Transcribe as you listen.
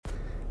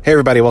Hey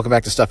everybody, welcome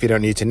back to Stuff You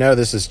Don't Need to Know.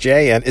 This is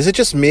Jay, and is it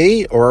just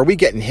me, or are we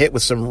getting hit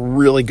with some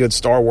really good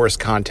Star Wars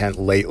content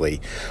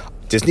lately?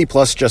 Disney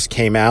Plus just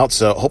came out,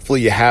 so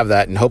hopefully you have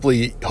that, and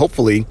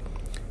hopefully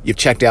you've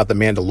checked out The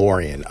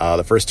Mandalorian.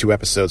 The first 2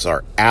 episodes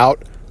are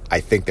out. I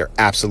think they're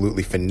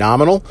absolutely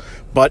phenomenal.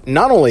 But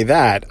not only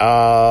that,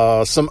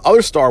 some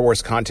other Star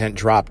Wars content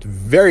dropped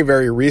very,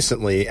 very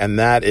recently, and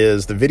that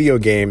is the video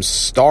game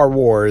Star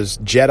Wars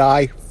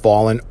Jedi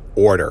Fallen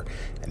Order.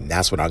 And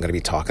that's what I'm going to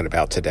be talking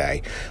about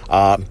today.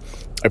 I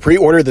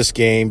pre-ordered this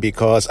game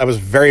because I was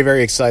very,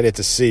 very excited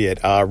to see it.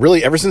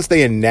 Really, ever since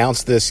they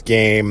announced this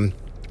game,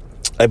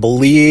 I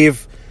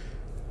believe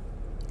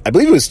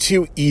it was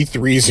 2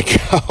 E3s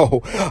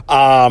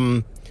ago,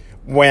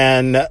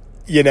 when,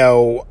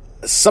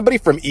 somebody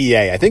from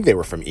EA, I think they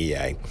were from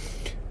EA,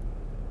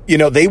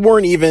 they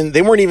weren't even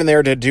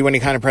there to do any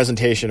kind of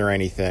presentation or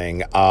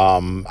anything.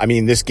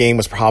 This game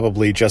was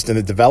probably just in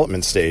the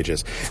development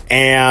stages.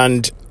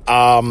 And,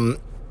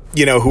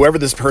 whoever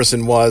this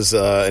person was,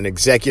 an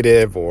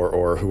executive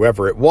or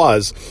whoever it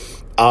was,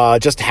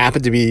 just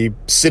happened to be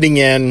sitting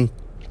in,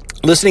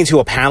 listening to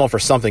a panel for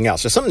something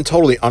else, just something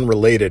totally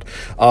unrelated.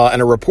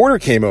 And a reporter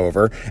came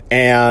over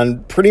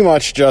and pretty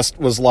much just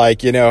was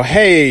like,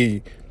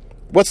 hey,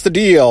 what's the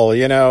deal?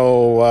 You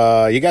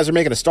guys are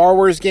making a Star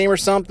Wars game or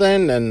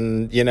something?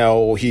 And,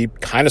 he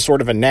kind of sort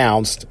of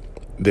announced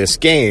this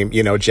game,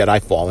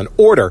 Jedi Fallen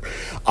Order.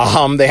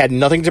 They had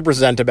nothing to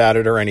present about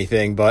it or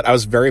anything, but I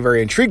was very,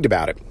 very intrigued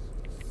about it.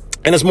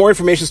 And as more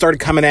information started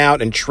coming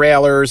out and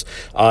trailers,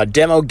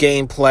 demo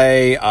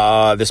gameplay,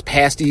 this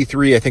past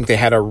E3, I think they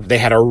had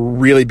a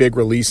really big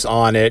release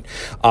on it.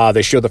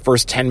 They showed the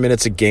first 10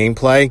 minutes of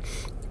gameplay.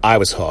 I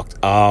was hooked.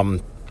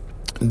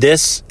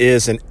 This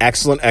is an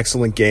excellent,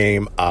 excellent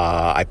game.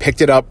 I picked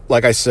it up,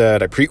 like I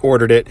said, I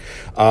pre-ordered it.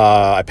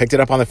 I picked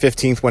it up on the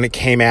 15th when it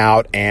came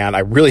out, and I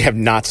really have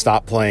not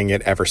stopped playing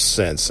it ever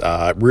since.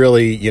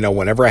 Really,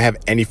 whenever I have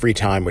any free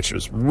time, which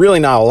was really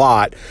not a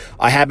lot,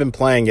 I have been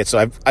playing it. So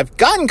I've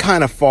gotten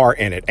kind of far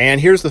in it. And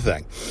here's the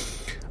thing.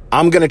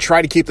 I'm going to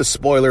try to keep the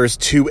spoilers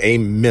to a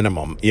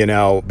minimum,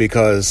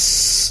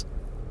 because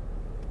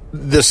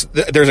there's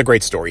a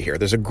great story here.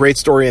 There's a great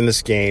story in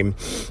this game,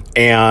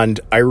 and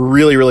I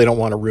really, really don't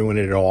want to ruin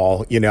it at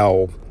all.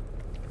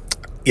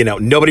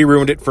 Nobody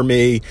ruined it for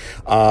me.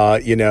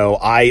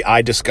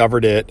 I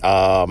discovered it,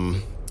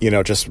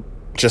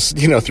 just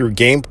through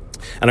game.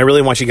 And I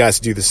really want you guys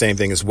to do the same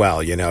thing as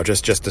well.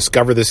 Just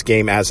discover this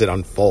game as it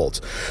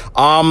unfolds.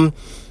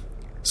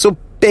 So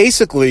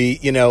basically,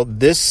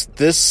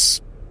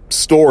 this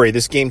story,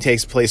 this game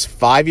takes place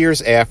 5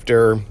 years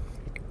after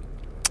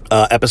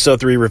Episode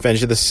 3,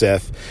 Revenge of the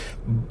Sith.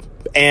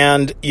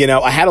 And,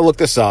 I had to look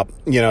this up,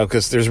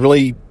 because there's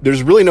really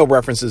no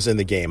references in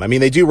the game. I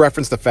mean, they do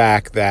reference the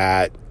fact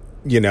that,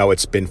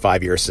 it's been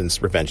 5 years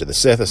since Revenge of the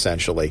Sith,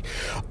 essentially.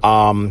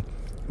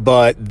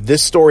 But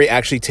this story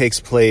actually takes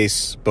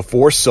place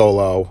before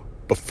Solo,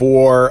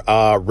 before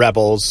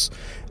Rebels,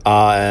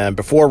 and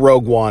before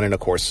Rogue One, and of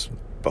course,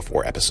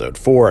 before Episode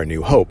 4, A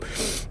New Hope.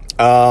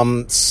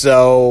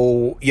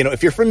 So,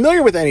 if you're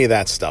familiar with any of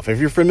that stuff, if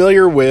you're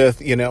familiar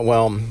with,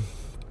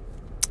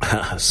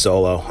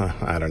 Solo,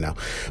 I don't know.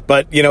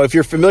 But, if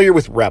you're familiar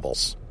with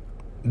Rebels,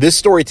 this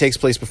story takes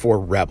place before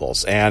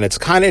Rebels. And it's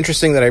kind of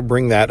interesting that I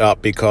bring that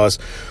up because,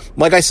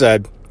 like I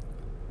said,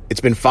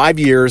 it's been 5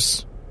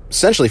 years,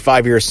 essentially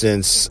 5 years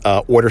since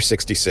Order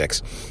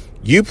 66.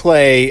 You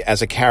play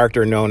as a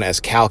character known as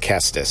Cal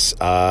Kestis.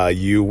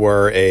 You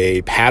were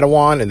a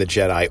Padawan in the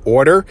Jedi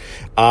Order.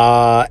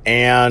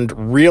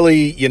 And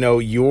really,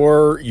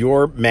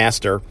 your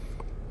master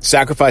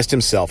sacrificed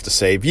himself to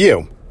save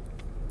you.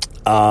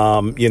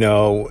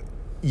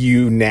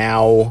 You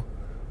now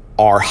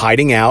are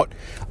hiding out.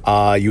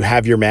 You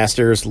have your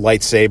master's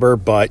lightsaber,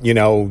 but,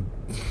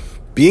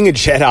 being a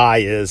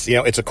Jedi is,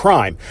 it's a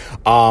crime.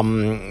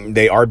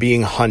 They are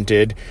being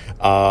hunted.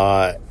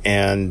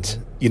 And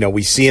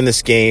we see in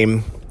this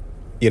game,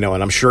 and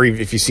I'm sure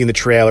if you've seen the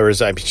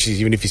trailers,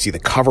 even if you see the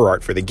cover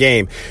art for the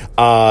game,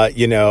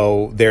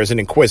 there's an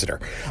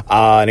Inquisitor.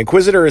 An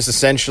Inquisitor is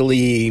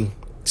essentially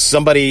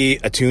somebody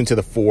attuned to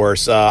the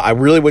Force. I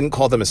really wouldn't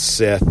call them a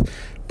Sith.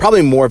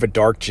 Probably more of a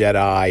Dark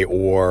Jedi,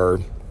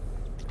 or,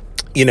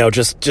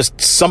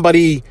 just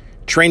somebody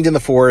trained in the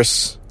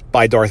Force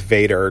by Darth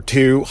Vader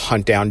to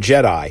hunt down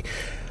Jedi.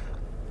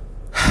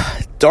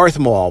 Darth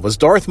Maul. Was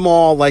Darth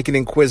Maul like an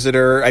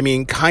Inquisitor? I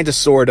mean, kind of,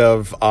 sort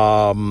of,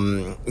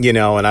 and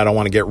I don't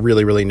want to get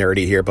really, really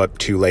nerdy here, but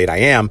too late I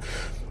am.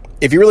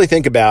 If you really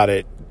think about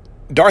it,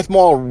 Darth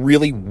Maul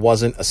really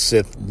wasn't a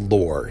Sith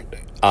Lord.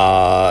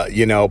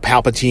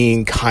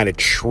 Palpatine kind of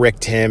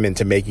tricked him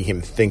into making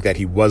him think that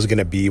he was going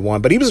to be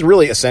one, but he was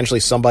really essentially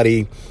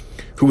somebody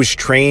who was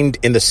trained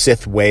in the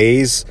Sith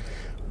ways,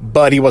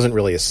 but he wasn't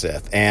really a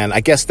Sith. And I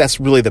guess that's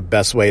really the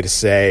best way to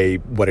say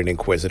what an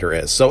Inquisitor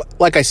is. So,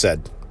 like I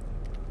said,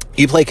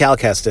 you play Cal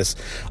Kestis,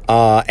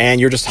 and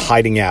you're just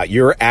hiding out.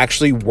 You're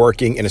actually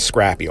working in a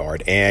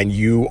scrapyard, and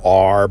you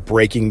are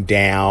breaking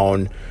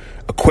down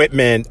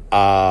equipment,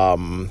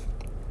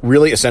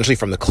 really essentially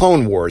from the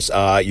Clone Wars.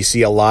 You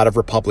see a lot of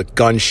Republic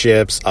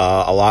gunships,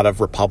 a lot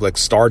of Republic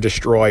Star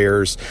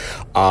Destroyers,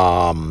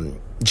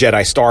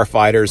 Jedi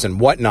starfighters and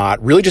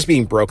whatnot, really just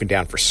being broken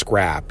down for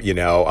scrap.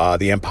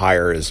 The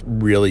Empire is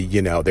really,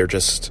 they're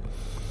just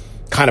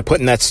kind of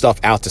putting that stuff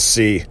out to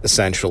sea,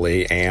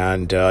 essentially,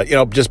 and,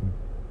 just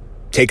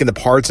taking the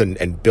parts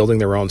and building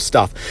their own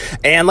stuff.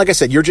 And like I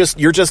said, you're just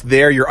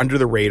there, you're under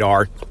the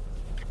radar,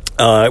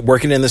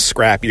 working in the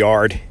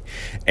scrapyard,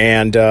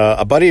 and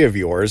a buddy of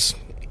yours,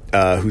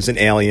 who's an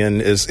alien,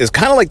 is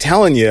kind of like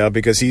telling you,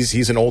 because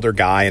he's an older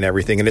guy and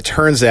everything, and it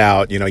turns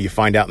out, you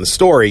find out in the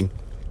story,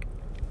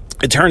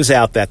 it turns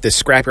out that this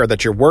scrapyard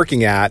that you're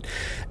working at,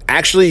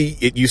 actually,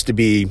 it used to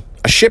be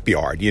a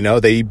shipyard.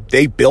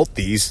 They built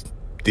these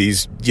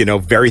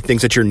very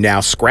things that you're now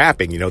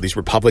scrapping, these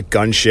Republic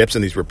gunships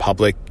and these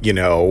Republic,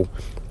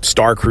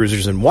 star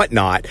cruisers and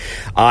whatnot.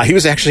 He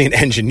was actually an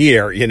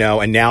engineer,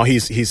 and now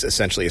he's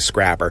essentially a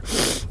scrapper.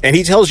 And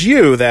he tells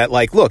you that,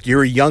 like, look,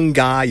 you're a young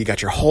guy, you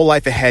got your whole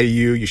life ahead of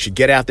you, you should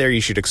get out there,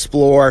 you should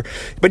explore.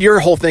 But your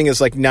whole thing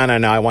is like, no,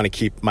 I want to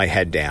keep my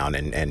head down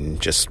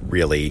and just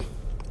really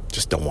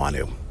just don't want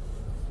to,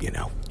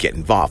 get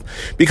involved,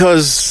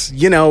 because,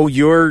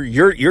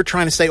 you're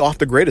trying to stay off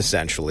the grid,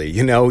 essentially.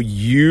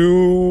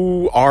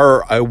 You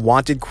are a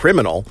wanted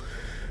criminal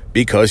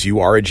because you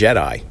are a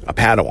Jedi, a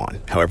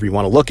Padawan, however you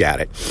want to look at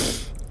it.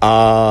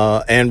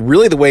 And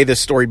really the way this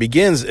story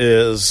begins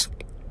is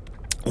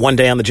one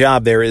day on the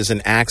job, there is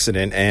an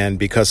accident, and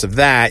because of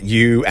that,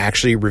 you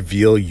actually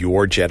reveal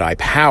your Jedi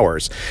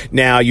powers.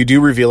 Now, you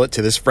do reveal it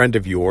to this friend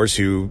of yours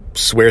who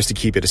swears to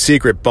keep it a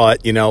secret,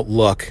 but,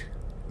 look,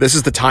 this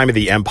is the time of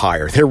the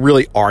Empire. There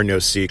really are no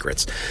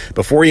secrets.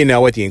 Before you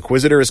know it, the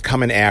Inquisitor is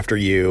coming after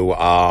you,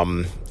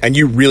 and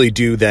you really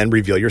do then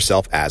reveal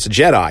yourself as a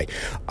Jedi.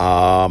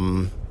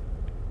 And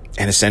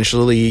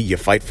essentially, you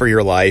fight for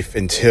your life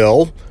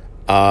until,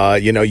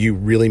 you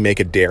really make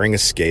a daring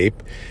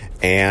escape.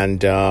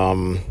 And,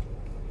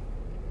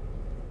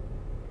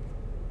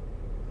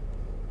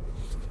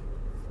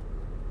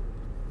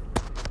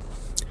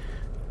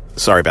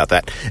 sorry about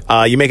that.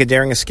 You make a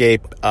daring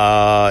escape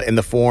in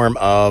the form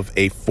of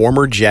a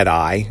former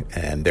Jedi,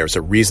 and there's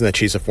a reason that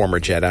she's a former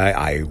Jedi.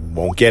 I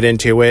won't get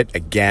into it.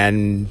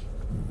 Again,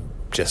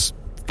 just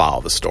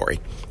follow the story.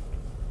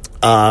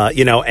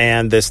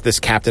 And this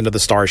captain of the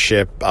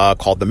starship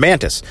called the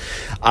Mantis.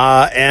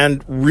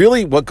 And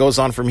really what goes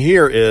on from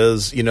here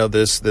is,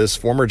 this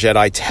former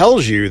Jedi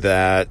tells you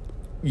that,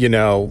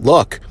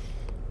 look,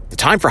 the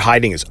time for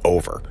hiding is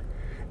over.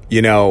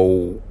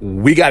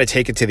 We got to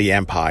take it to the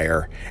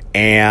Empire.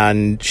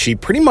 And she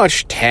pretty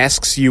much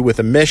tasks you with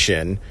a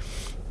mission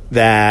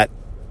that,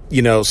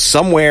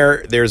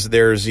 somewhere there's,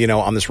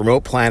 on this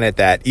remote planet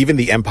that even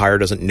the Empire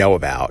doesn't know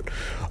about.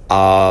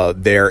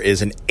 There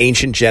is an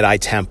ancient Jedi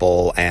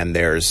temple, and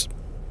there's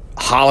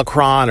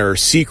holocron or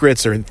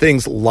secrets or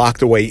things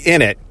locked away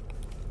in it.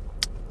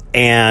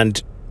 And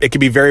it can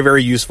be very,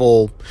 very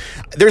useful.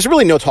 There's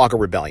really no talk of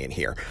rebellion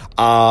here.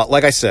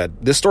 Like I said,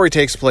 this story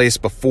takes place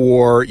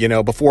before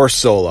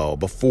Solo,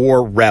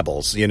 before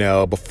Rebels,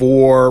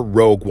 before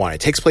Rogue One.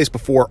 It takes place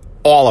before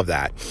all of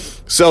that.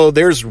 So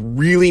there's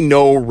really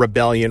no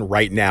rebellion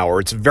right now, or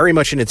it's very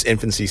much in its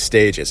infancy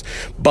stages.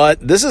 But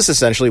this is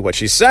essentially what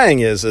she's saying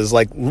is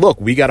like,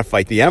 look, we got to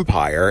fight the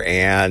Empire,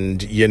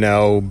 and,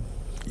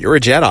 you're a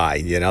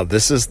Jedi.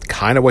 This is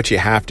kind of what you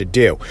have to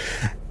do.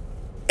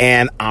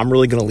 And I'm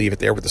really going to leave it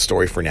there with the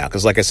story for now,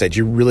 because like I said,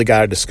 you really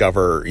got to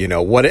discover,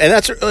 what, and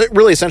that's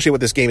really essentially what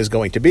this game is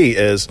going to be,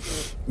 is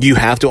you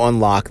have to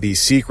unlock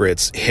these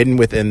secrets hidden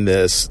within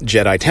this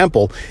Jedi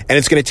temple, and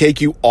it's going to take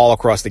you all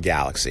across the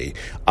galaxy.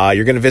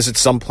 You're going to visit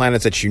some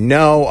planets that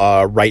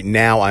right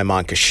now I'm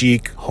on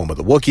Kashyyyk, home of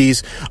the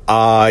Wookiees.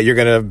 You're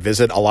going to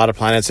visit a lot of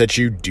planets that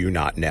you do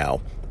not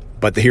know.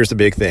 But here's the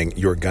big thing.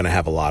 You're going to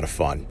have a lot of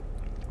fun.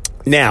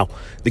 Now,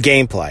 the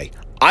gameplay.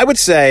 I would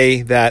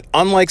say that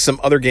unlike some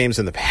other games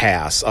in the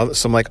past,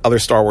 some like other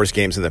Star Wars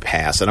games in the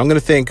past, and I'm going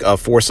to think of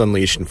Force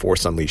Unleashed and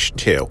Force Unleashed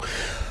 2.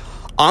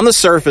 On the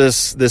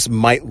surface, this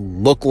might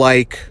look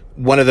like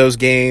one of those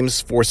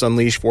games, Force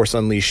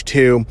Unleashed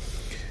 2.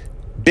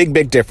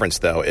 Big difference,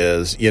 though,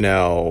 is,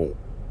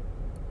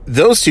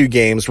 those two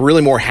games were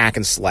really more hack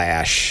and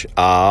slash.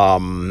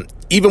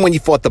 Even when you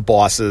fought the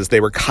bosses, they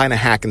were kind of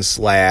hack and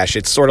slash.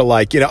 It's sort of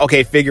like,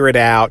 okay, figure it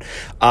out.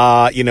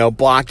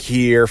 Block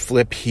here,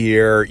 flip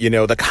here. The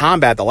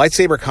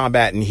lightsaber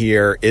combat in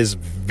here is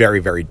very,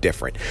 very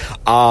different.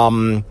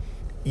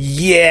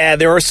 Yeah,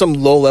 there are some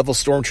low-level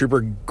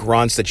stormtrooper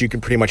grunts that you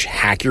can pretty much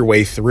hack your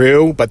way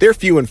through, but they're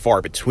few and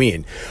far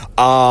between.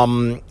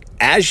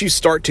 As you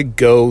start to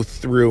go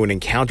through and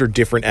encounter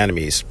different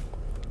enemies,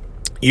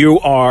 you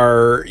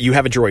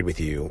have a droid with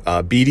you,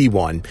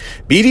 BD-1.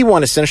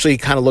 BD-1 essentially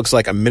kind of looks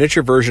like a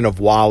miniature version of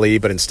Wally,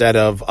 but instead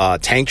of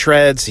tank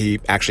treads,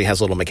 he actually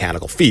has little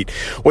mechanical feet.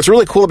 What's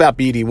really cool about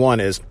BD-1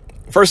 is,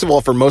 first of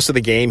all, for most of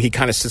the game, he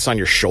kind of sits on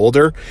your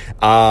shoulder.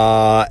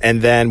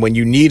 And then when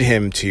you need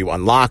him to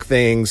unlock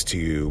things,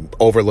 to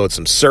overload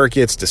some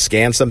circuits, to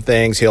scan some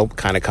things, he'll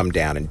kind of come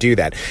down and do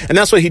that. And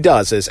that's what he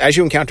does, is as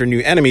you encounter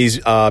new enemies,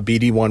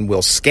 BD1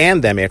 will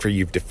scan them after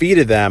you've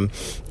defeated them.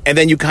 And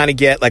then you kind of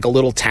get like a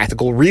little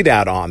tactical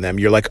readout on them.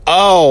 You're like,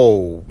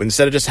 oh,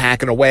 instead of just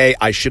hacking away,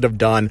 I should have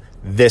done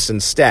this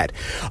instead.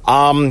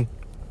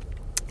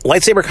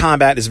 Lightsaber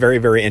combat is very,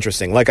 very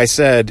interesting. Like I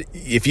said,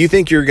 if you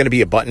think you're going to be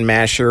a button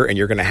masher and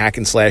you're going to hack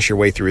and slash your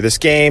way through this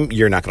game,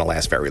 you're not going to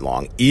last very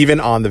long, even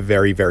on the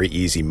very, very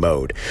easy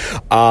mode.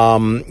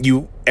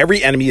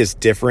 Every enemy is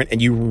different,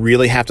 and you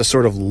really have to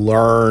sort of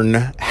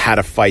learn how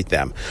to fight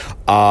them.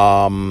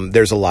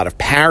 There's a lot of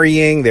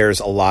parrying. There's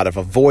a lot of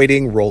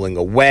avoiding, rolling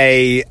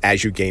away.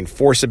 As you gain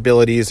force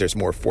abilities, there's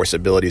more force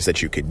abilities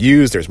that you could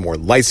use. There's more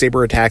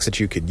lightsaber attacks that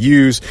you could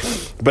use.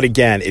 But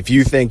again, if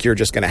you think you're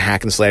just going to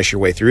hack and slash your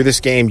way through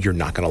this game, you're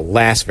not going to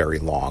last very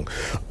long.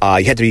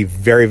 You have to be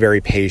very, very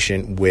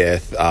patient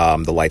with the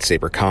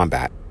lightsaber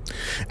combat.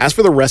 As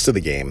for the rest of the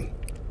game,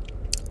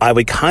 I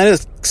would kind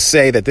of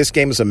say that this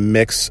game is a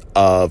mix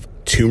of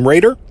Tomb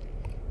Raider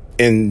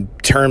in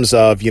terms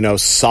of,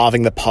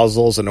 solving the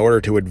puzzles in order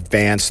to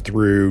advance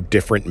through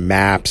different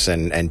maps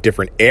and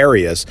different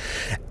areas,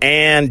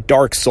 and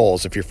Dark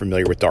Souls, if you're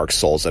familiar with Dark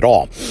Souls at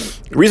all.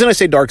 The reason I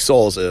say Dark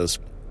Souls is,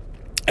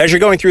 as you're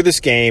going through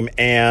this game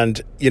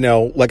and,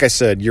 like I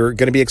said, you're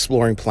going to be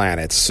exploring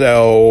planets.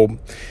 So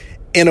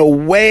in a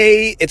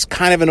way, it's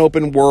kind of an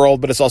open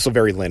world, but it's also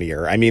very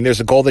linear. I mean,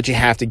 there's a goal that you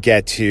have to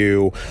get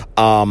to.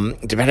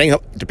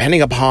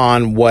 Depending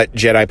upon what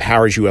Jedi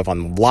powers you have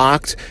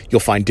unlocked, you'll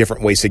find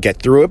different ways to get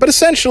through it. But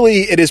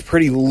essentially, it is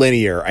pretty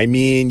linear. I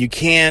mean, you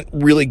can't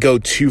really go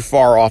too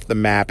far off the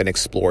map and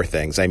explore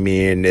things. I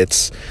mean,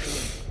 it's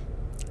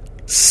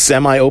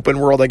semi-open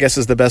world, I guess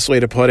is the best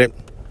way to put it.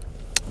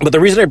 But the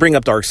reason I bring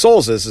up Dark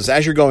Souls is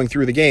as you're going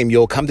through the game,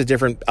 you'll come to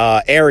different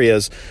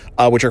areas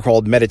which are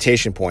called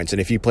meditation points. And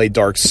if you play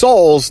Dark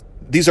Souls,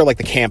 these are like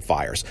the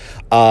campfires.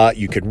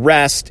 You could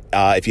rest.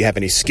 If you have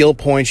any skill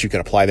points, you can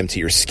apply them to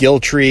your skill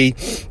tree.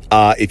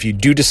 If you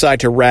do decide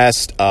to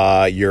rest,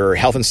 your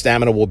health and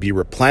stamina will be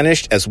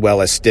replenished, as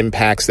well as stim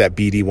packs that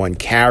BD1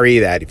 carry,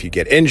 that if you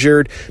get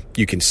injured,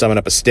 you can summon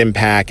up a stim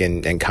pack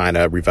and kind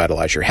of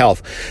revitalize your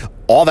health.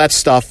 All that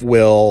stuff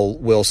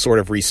will sort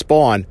of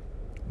respawn,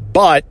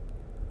 but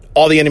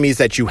all the enemies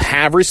that you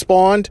have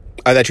respawned,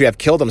 that you have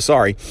killed, will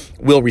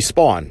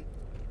respawn.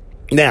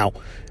 Now,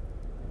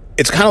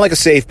 it's kind of like a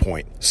save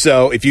point.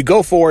 So if you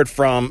go forward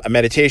from a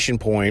meditation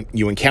point,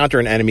 you encounter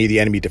an enemy, the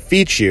enemy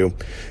defeats you,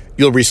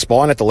 you'll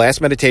respawn at the last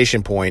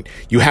meditation point.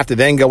 You have to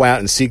then go out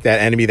and seek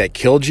that enemy that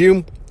killed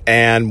you.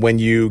 And when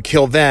you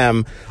kill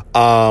them,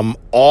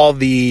 all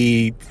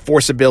the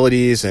force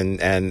abilities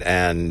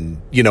and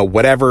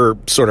whatever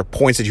sort of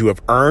points that you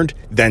have earned,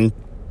 then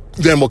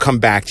will come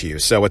back to you.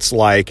 So it's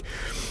like,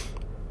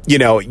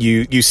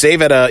 you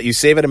save at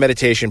a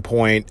meditation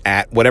point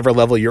at whatever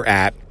level you're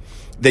at.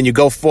 Then you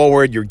go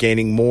forward, you're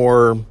gaining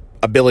more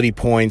ability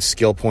points,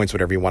 skill points,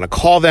 whatever you want to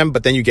call them,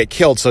 but then you get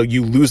killed, so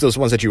you lose those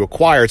ones that you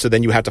acquired, so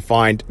then you have to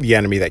find the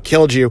enemy that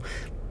killed you.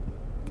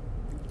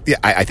 Yeah,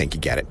 I think you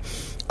get it.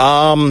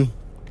 But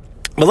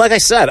like I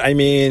said, I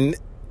mean,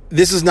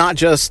 this is not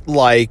just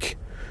like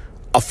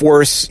a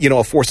Force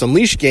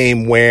Unleashed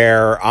game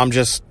where I'm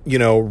just,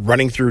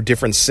 running through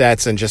different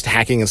sets and just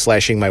hacking and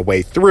slashing my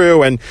way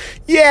through. And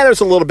yeah,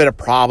 there's a little bit of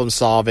problem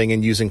solving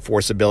and using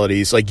Force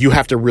abilities. Like, you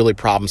have to really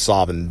problem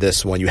solve in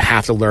this one. You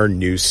have to learn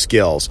new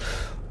skills.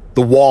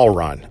 The wall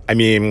run. I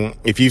mean,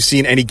 if you've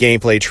seen any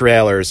gameplay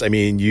trailers, I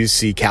mean, you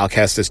see Cal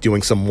Kestis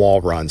doing some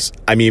wall runs.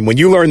 I mean, when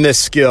you learn this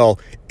skill,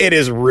 it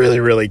is really,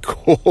 really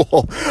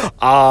cool.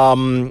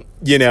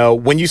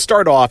 When you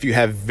start off, you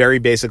have very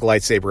basic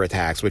lightsaber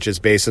attacks, which is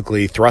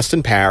basically thrust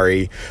and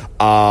parry.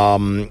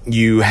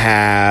 You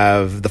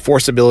have the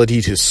force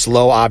ability to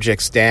slow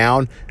objects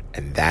down,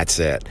 and that's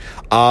it.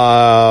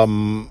 I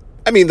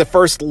mean, the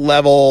first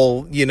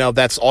level,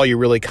 that's all you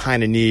really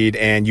kind of need,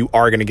 and you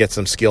are going to get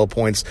some skill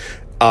points.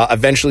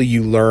 Eventually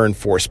you learn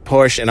force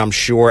push, and I'm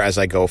sure as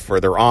I go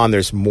further on,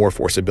 there's more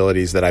force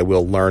abilities that I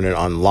will learn and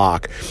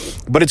unlock.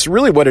 But it's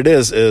really what it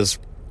is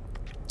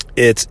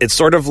it's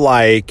sort of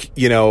like,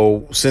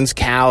 since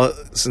Cal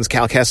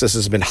Kestis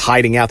has been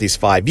hiding out these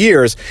 5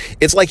 years,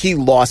 it's like he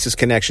lost his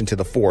connection to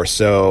the Force.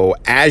 So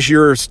as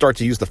you start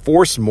to use the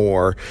Force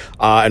more,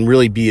 and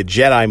really be a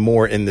Jedi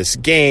more in this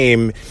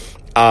game,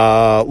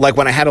 like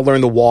when I had to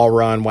learn the wall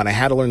run, when I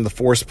had to learn the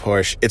force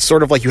push, it's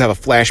sort of like you have a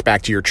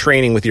flashback to your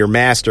training with your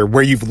master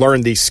where you've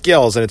learned these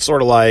skills, and it's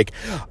sort of like,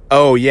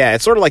 oh yeah,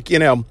 it's sort of like,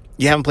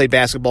 you haven't played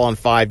basketball in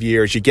 5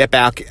 years, you get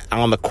back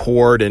on the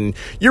court and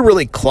you're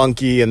really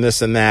clunky and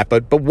this and that,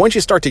 but once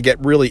you start to get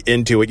really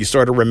into it, you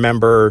start to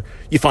remember,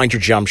 you find your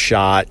jump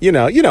shot, you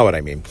know what I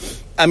mean.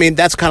 I mean,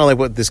 that's kind of like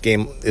what this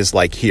game is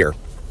like here.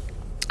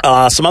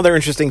 Some other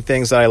interesting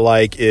things that I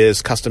like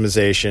is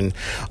customization.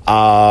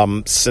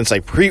 Since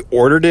I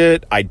pre-ordered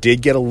it, I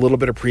did get a little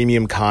bit of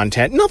premium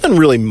content. Nothing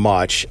really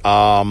much.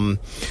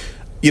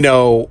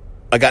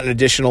 I got an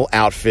additional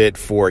outfit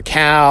for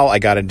Cal. I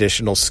got an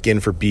additional skin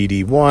for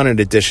BD1, an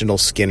additional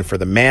skin for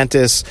the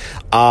Mantis,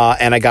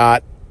 and I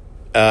got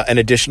an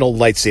additional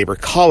lightsaber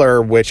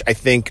color, which I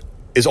think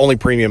is only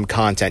premium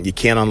content. You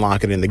can't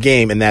unlock it in the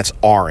game, and that's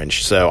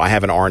orange. So I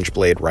have an orange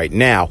blade right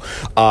now.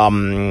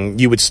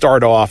 You would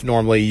start off,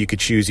 normally you could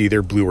choose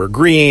either blue or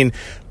green,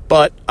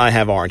 but I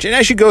have orange. And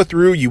as you go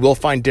through, you will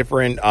find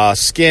different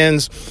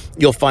skins.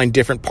 You'll find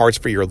different parts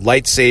for your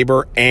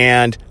lightsaber,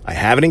 and I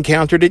haven't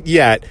encountered it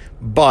yet,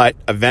 but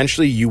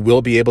eventually you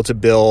will be able to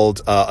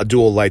build a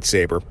dual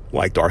lightsaber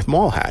like Darth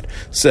Maul had.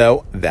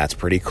 So that's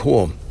pretty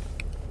cool.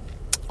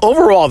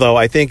 Overall, though,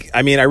 I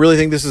really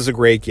think this is a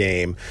great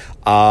game.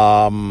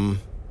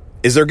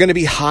 Is there going to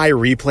be high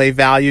replay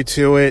value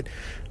to it?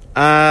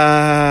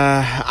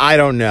 I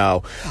don't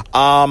know.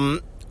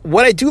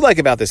 What I do like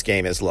about this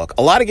game is, look,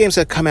 a lot of games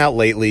that come out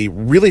lately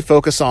really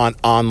focus on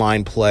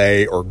online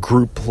play or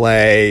group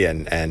play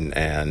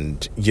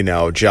and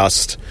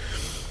just,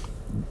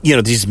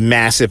 these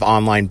massive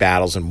online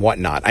battles and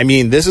whatnot. I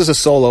mean, this is a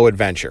solo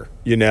adventure.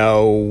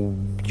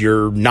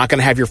 You're not going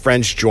to have your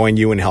friends join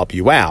you and help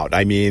you out.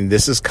 I mean,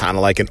 this is kind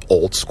of like an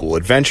old school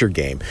adventure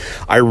game.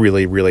 I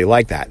really, really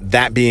like that.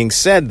 That being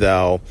said,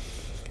 though,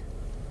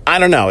 I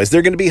don't know. Is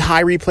there going to be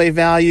high replay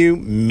value?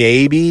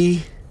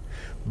 Maybe.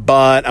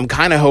 But I'm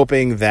kind of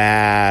hoping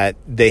that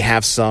they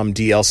have some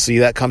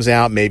DLC that comes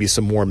out, maybe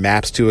some more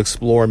maps to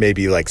explore,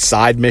 maybe like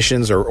side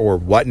missions or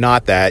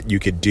whatnot that you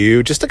could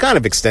do just to kind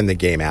of extend the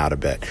game out a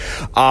bit.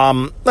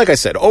 Like I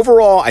said,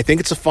 overall, I think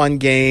it's a fun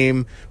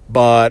game,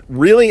 but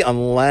really,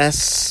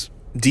 unless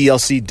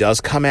DLC does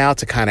come out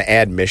to kind of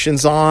add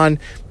missions on,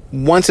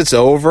 once it's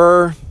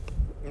over,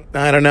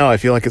 I don't know. I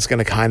feel like it's going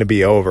to kind of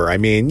be over. I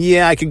mean,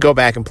 yeah, I could go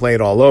back and play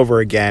it all over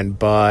again,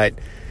 but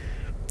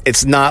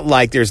it's not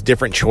like there's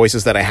different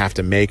choices that I have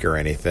to make or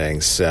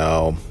anything,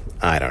 so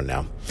I don't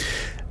know.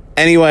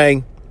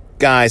 Anyway,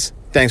 guys,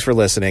 thanks for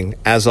listening.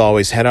 As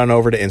always, head on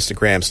over to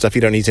Instagram. Stuff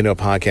You Don't Need to Know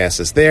podcast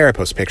is there. I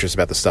post pictures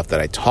about the stuff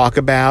that I talk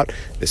about.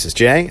 This is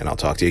Jay, and I'll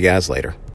talk to you guys later.